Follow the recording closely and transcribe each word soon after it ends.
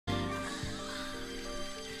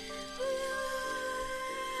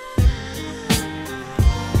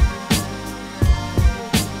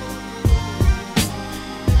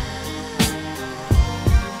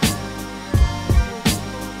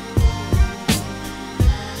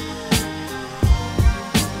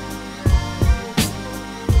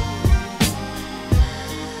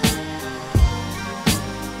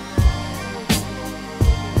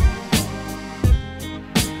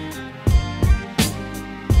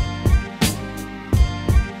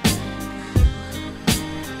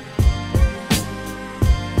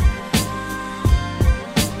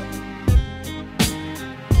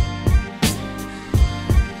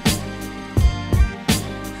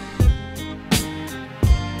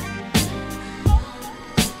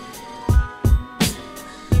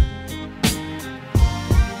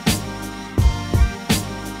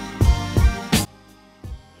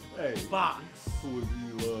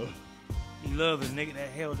loved the nigga that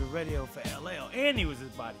held the radio for LL, and he was his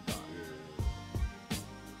bodyguard. Yeah.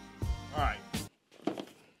 All right.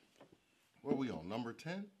 What we on, number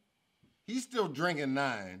 10? He's still drinking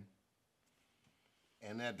 9.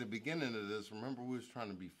 And at the beginning of this, remember we was trying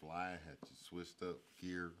to be fly, had to switched up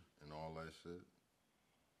gear and all that shit?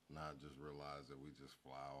 Now I just realized that we just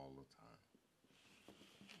fly all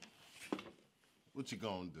the time. What you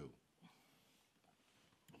gonna do?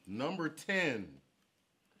 Number 10.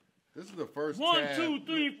 This is the first 1, 2,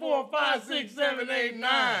 3, 4, 5, 6, 7, 8,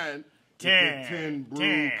 9. 10. 10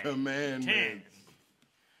 brew commandments.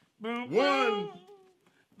 Boom, One.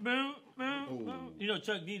 boom, boom, boom. You know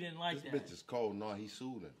Chuck D didn't like This that. bitch is cold. No, he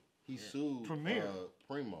sued him. He sued Premier.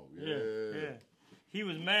 Primo. Yeah. He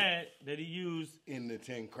was mad that he used In the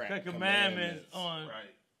 10 commandments on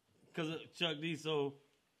because Chuck D so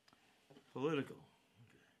political.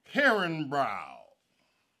 Herrenbrow.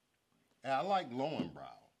 And I like Lowenbrow.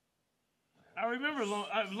 I remember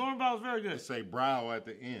Lauren Brown was very good. They say brow at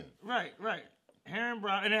the end. Right. Heron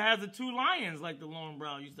Brown, and it has the 2 lions like the Lauren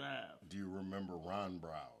Brown used to have. Do you remember Ron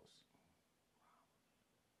Browse?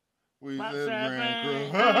 We Pop said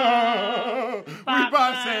champagne. Grand Cru. We Pop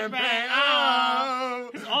pop champagne. champagne. Oh.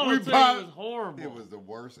 His auto-tune was horrible. It was the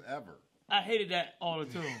worst ever. I hated that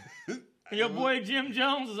auto-tune. And your boy Jim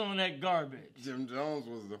Jones was on that garbage. Jim Jones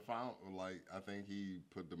was the fountain. Like, I think he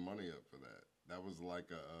put the money up for that. That was like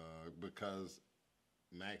because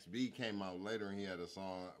Max B came out later and he had a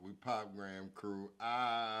song, We Pop Grand Cru.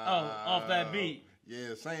 Off that beat.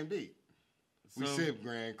 Yeah, same beat. So, We sip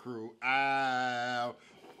Grand Cru. Shout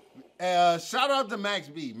out to Max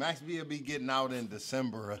B. Max B will be getting out in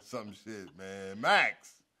December or some shit, man.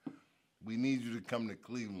 Max, we need you to come to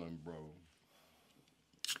Cleveland, bro.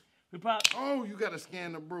 we pop. Oh, you got to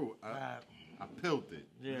scan the brew. I pilled it.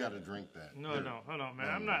 Yeah. You got to drink that. No, Here. no. Hold on, man.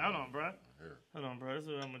 No, I'm no, not. no. Hold on, bro. Here. Hold on, bro. This is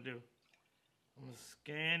what I'm going to do. I'm going to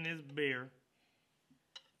scan this beer.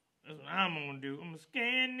 That's what I'm going to do. I'm going to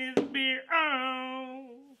scan this beer. Oh.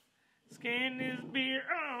 Scan this beer.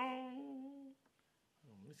 Oh.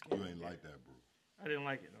 You ain't like that, bro. I didn't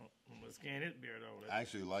like it. I'm going to scan this beer, though. I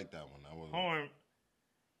actually like that one. That was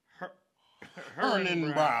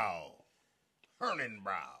Herrenbrow.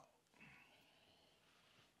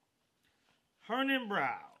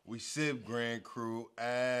 Herrenbrow. We sip Grand Cru.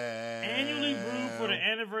 Annually brewed for the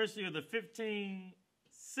anniversary of the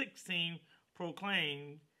 1516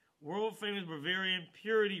 proclaimed world-famous Bavarian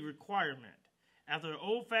purity requirement. After an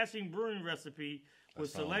old-fashioned brewing recipe with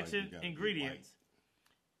selection ingredients,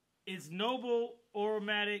 its noble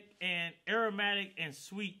aromatic and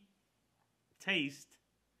sweet taste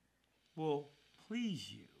will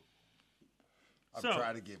please you. I'm So,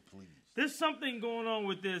 trying to get pleased. There's something going on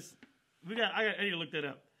with this. I need to look that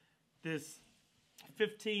up. This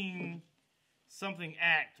 15-something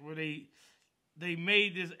act where they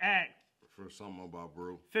made this act For something about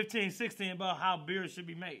brew. 1516 about how beer should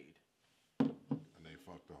be made. And they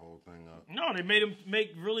fucked the whole thing up. No, they made them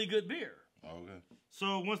make really good beer. Okay.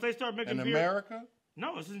 So once they start making In beer, America?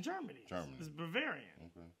 no, it's in Germany. It's Bavarian.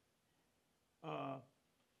 Okay.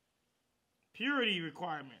 Purity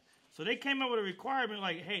requirement. So they came up with a requirement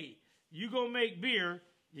like, hey, you go make beer,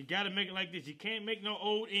 you got to make it like this. You can't make no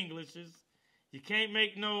old Englishes. You can't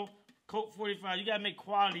make no Coke 45. You got to make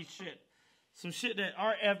quality shit. Some shit that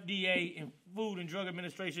our FDA and Food and Drug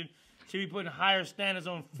Administration should be putting higher standards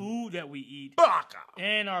on food that we eat. Baka.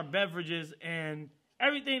 And our beverages and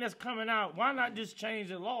everything that's coming out. Why not just change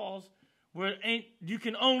the laws where you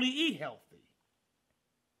can only eat healthy?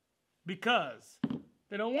 Because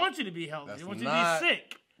they don't want you to be healthy. They want you to be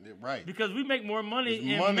sick. Right. Because we make more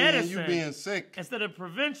money in money medicine. And you being sick. Instead of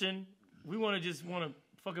prevention, we want to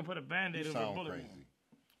fucking put a Band-Aid over a bullet. Crazy.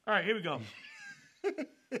 All right, here we go.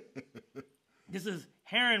 This is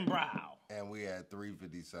Herrenbrow. And we at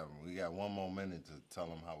 3:57. We got one more minute to tell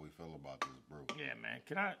them how we feel about this brew. Yeah, man.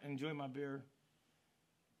 Can I enjoy my beer?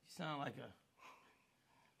 You sound like a...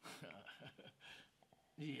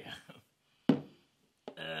 yeah.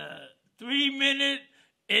 3 minutes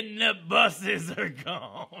and the buses are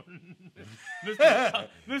gone.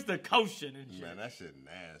 Mr. Koshin and shit. Man, that shit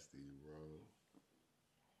nasty, bro.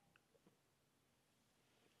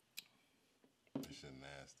 That shit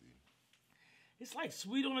nasty. It's like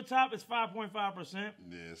sweet on the top. It's 5.5%.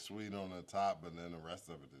 Yeah, sweet on the top, but then the rest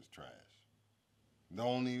of it is trash.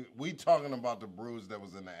 We talking about the brews that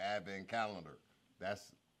was in the Advent calendar.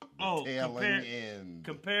 That's the tailing end.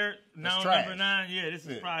 Compared now trash. number 9. Yeah, this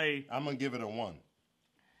is probably. I'm gonna give it a 1.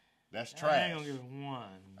 That's trash. I ain't gonna give it 1.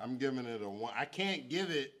 I'm giving it a 1. I can't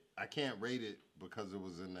rate it because it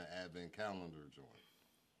was in the Advent calendar joint.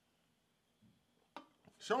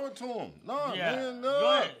 Show it to him. No, yeah. man, no.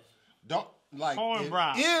 Go ahead. like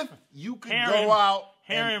Hornbrow. if you could Herring- go out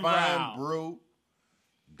Herring and find brow. Brew,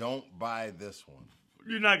 don't buy this one.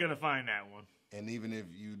 You're not gonna find that one. And even if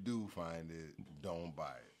you do find it, don't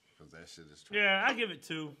buy it because that shit is trash. Yeah, I give it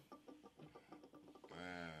 2.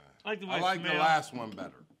 I like the way I it like the smells. last one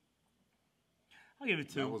better. I'll give it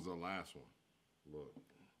 2. That was the last one. Look,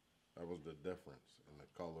 that was the difference in the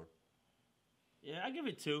color. Yeah, I give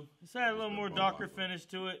it 2. It's had a little the more bum darker bottom. finish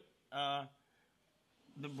to it.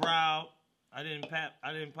 The brow, I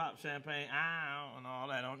didn't pop champagne, and all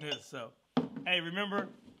that on this. So, hey, remember,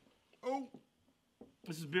 Oh,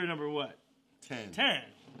 this is beer number what? 10. 10.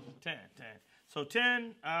 So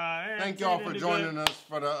 10. Thank y'all for joining us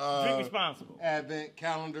for the Drink responsible. Advent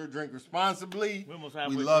calendar. Drink responsibly. We're almost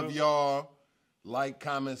halfway We love through. y'all. Like,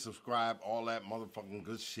 comment, subscribe, all that motherfucking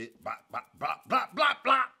good shit. Blah, blah, blah, blah, blah,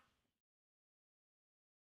 blah.